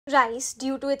Rice,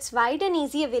 due to its wide and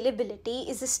easy availability,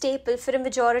 is a staple for a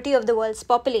majority of the world's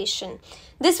population.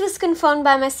 This was confirmed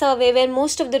by my survey, where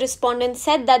most of the respondents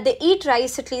said that they eat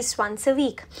rice at least once a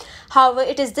week. However,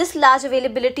 it is this large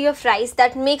availability of rice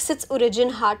that makes its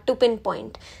origin hard to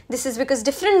pinpoint. This is because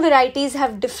different varieties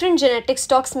have different genetic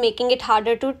stocks, making it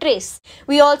harder to trace.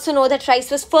 We also know that rice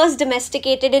was first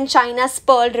domesticated in China's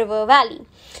Pearl River Valley.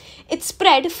 Its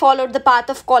spread followed the path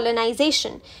of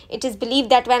colonization. It is believed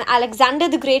that when Alexander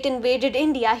the Great invaded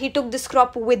India, he took this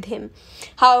crop with him.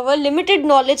 However, limited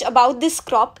knowledge about this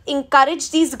crop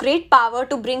encouraged these great powers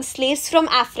to bring slaves from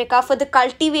Africa for the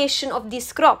cultivation of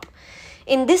this crop.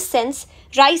 In this sense,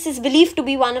 rice is believed to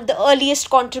be one of the earliest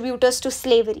contributors to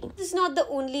slavery. This is not the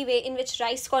only way in which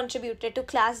rice contributed to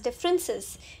class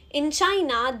differences. In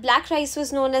China, black rice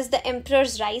was known as the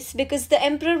emperor's rice because the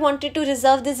emperor wanted to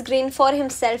reserve this grain for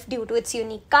himself due to its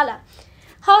unique color.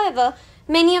 However,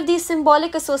 many of these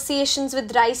symbolic associations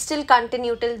with rice still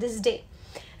continue till this day.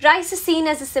 Rice is seen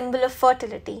as a symbol of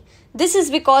fertility. This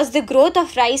is because the growth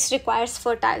of rice requires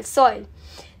fertile soil.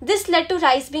 This led to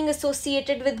rice being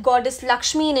associated with goddess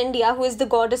Lakshmi in India, who is the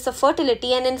goddess of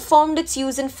fertility, and informed its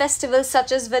use in festivals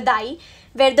such as Vadai,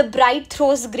 where the bride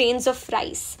throws grains of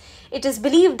rice. It is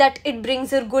believed that it brings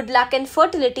her good luck and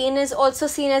fertility, and is also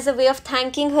seen as a way of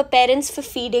thanking her parents for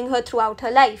feeding her throughout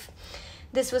her life.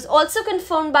 This was also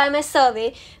confirmed by my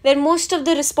survey, where most of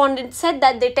the respondents said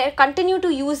that they continue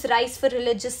to use rice for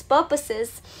religious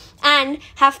purposes and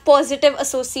have positive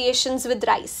associations with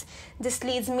rice. This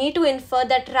leads me to infer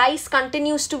that rice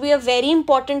continues to be a very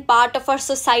important part of our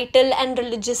societal and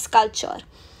religious culture.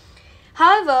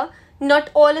 However,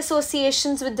 not all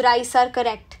associations with rice are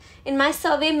correct. In my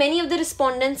survey, many of the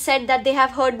respondents said that they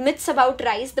have heard myths about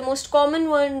rice, the most common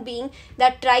one being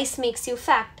that rice makes you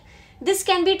fat. This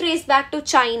can be traced back to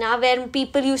China, where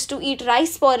people used to eat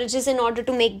rice porridges in order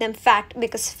to make them fat,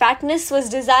 because fatness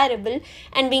was desirable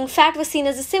and being fat was seen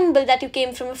as a symbol that you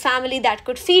came from a family that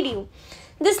could feed you.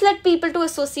 This led people to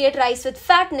associate rice with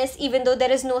fatness, even though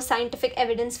there is no scientific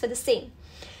evidence for the same.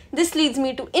 This leads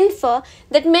me to infer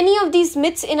that many of these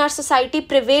myths in our society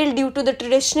prevail due to the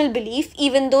traditional belief,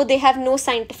 even though they have no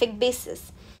scientific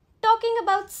basis. Talking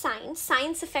about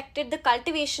science affected the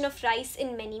cultivation of rice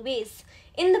in many ways.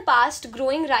 In the past,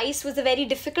 growing rice was a very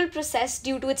difficult process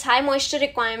due to its high moisture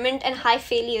requirement and high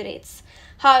failure rates.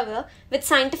 However, with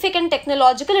scientific and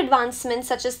technological advancements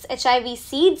such as HIV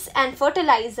seeds and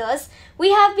fertilizers,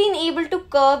 we have been able to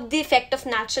curb the effect of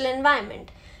natural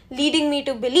environment, leading me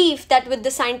to believe that with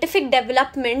the scientific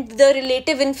development, the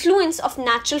relative influence of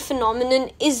natural phenomenon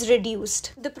is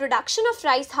reduced. The production of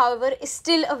rice, however, is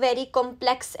still a very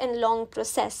complex and long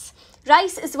process.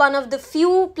 Rice is one of the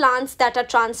few plants that are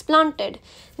transplanted.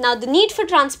 Now, the need for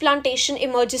transplantation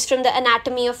emerges from the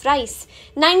anatomy of rice.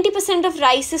 90% of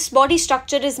rice's body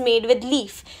structure is made with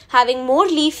leaf. Having more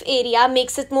leaf area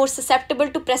makes it more susceptible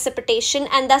to precipitation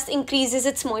and thus increases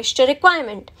its moisture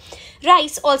requirement.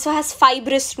 Rice also has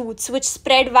fibrous roots which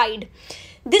spread wide.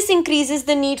 This increases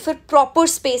the need for proper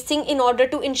spacing in order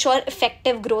to ensure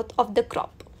effective growth of the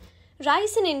crop.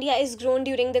 Rice in India is grown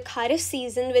during the Kharif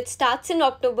season, which starts in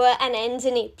October and ends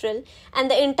in April, and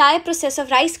the entire process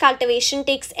of rice cultivation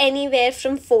takes anywhere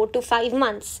from 4 to 5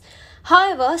 months.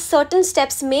 However, certain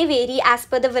steps may vary as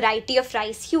per the variety of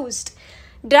rice used.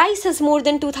 Rice has more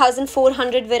than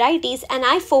 2,400 varieties, and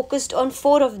I focused on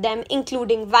 4 of them,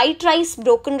 including white rice,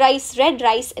 broken rice, red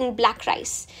rice, and black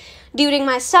rice. During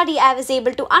my study, I was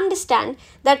able to understand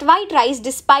that white rice,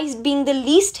 despite being the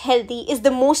least healthy, is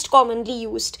the most commonly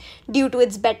used due to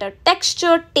its better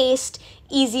texture, taste,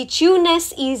 easy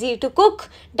chewness, easy to cook,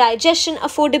 digestion,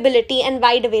 affordability, and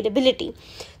wide availability.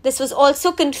 This was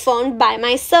also confirmed by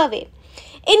my survey.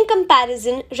 In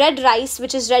comparison, red rice,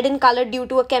 which is red in color due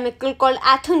to a chemical called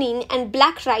athonine, and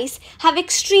black rice have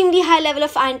extremely high level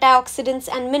of antioxidants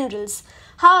and minerals.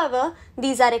 However,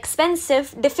 these are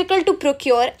expensive, difficult to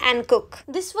procure and cook.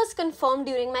 This was confirmed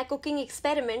during my cooking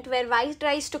experiment, where white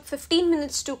rice took 15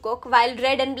 minutes to cook while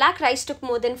red and black rice took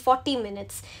more than 40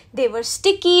 minutes. They were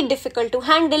sticky, difficult to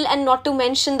handle, and not to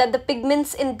mention that the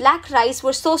pigments in black rice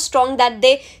were so strong that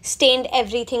they stained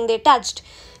everything they touched.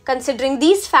 Considering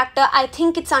these factors, I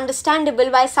think it's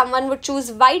understandable why someone would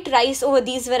choose white rice over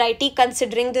these varieties,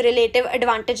 considering the relative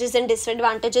advantages and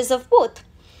disadvantages of both.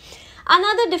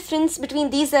 Another difference between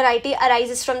these varieties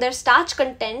arises from their starch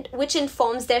content, which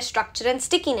informs their structure and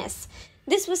stickiness.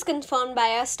 This was confirmed by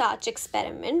a starch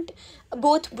experiment.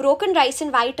 Both broken rice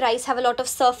and white rice have a lot of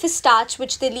surface starch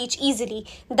which they leach easily.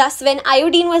 Thus, when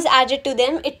iodine was added to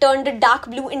them, it turned a dark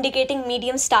blue, indicating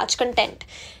medium starch content.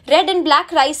 Red and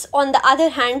black rice, on the other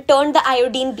hand, turned the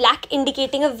iodine black,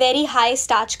 indicating a very high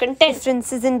starch content.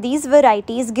 Differences in these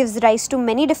varieties gives rise to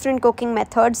many different cooking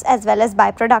methods as well as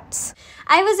byproducts.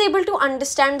 I was able to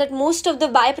understand that most of the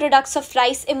byproducts of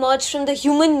rice emerge from the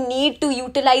human need to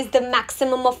utilize the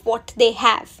maximum of what they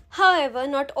have. However,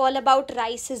 not all about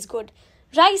rice is good.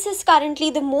 Rice is currently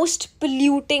the most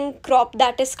polluting crop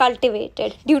that is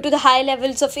cultivated due to the high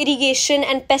levels of irrigation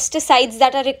and pesticides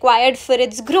that are required for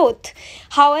its growth.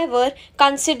 However,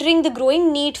 considering the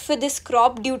growing need for this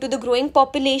crop due to the growing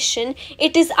population,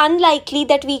 it is unlikely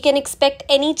that we can expect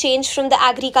any change from the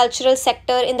agricultural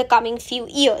sector in the coming few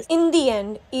years. In the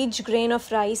end, each grain of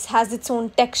rice has its own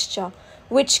texture,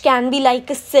 which can be like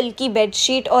a silky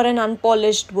bedsheet or an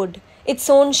unpolished wood.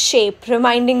 Its own shape,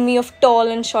 reminding me of tall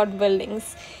and short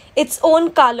buildings. Its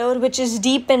own color, which is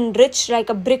deep and rich like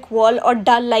a brick wall or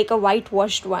dull like a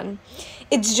whitewashed one.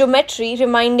 Its geometry,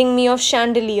 reminding me of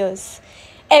chandeliers.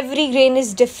 Every grain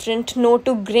is different, no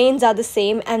two grains are the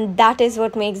same, and that is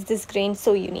what makes this grain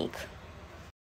so unique.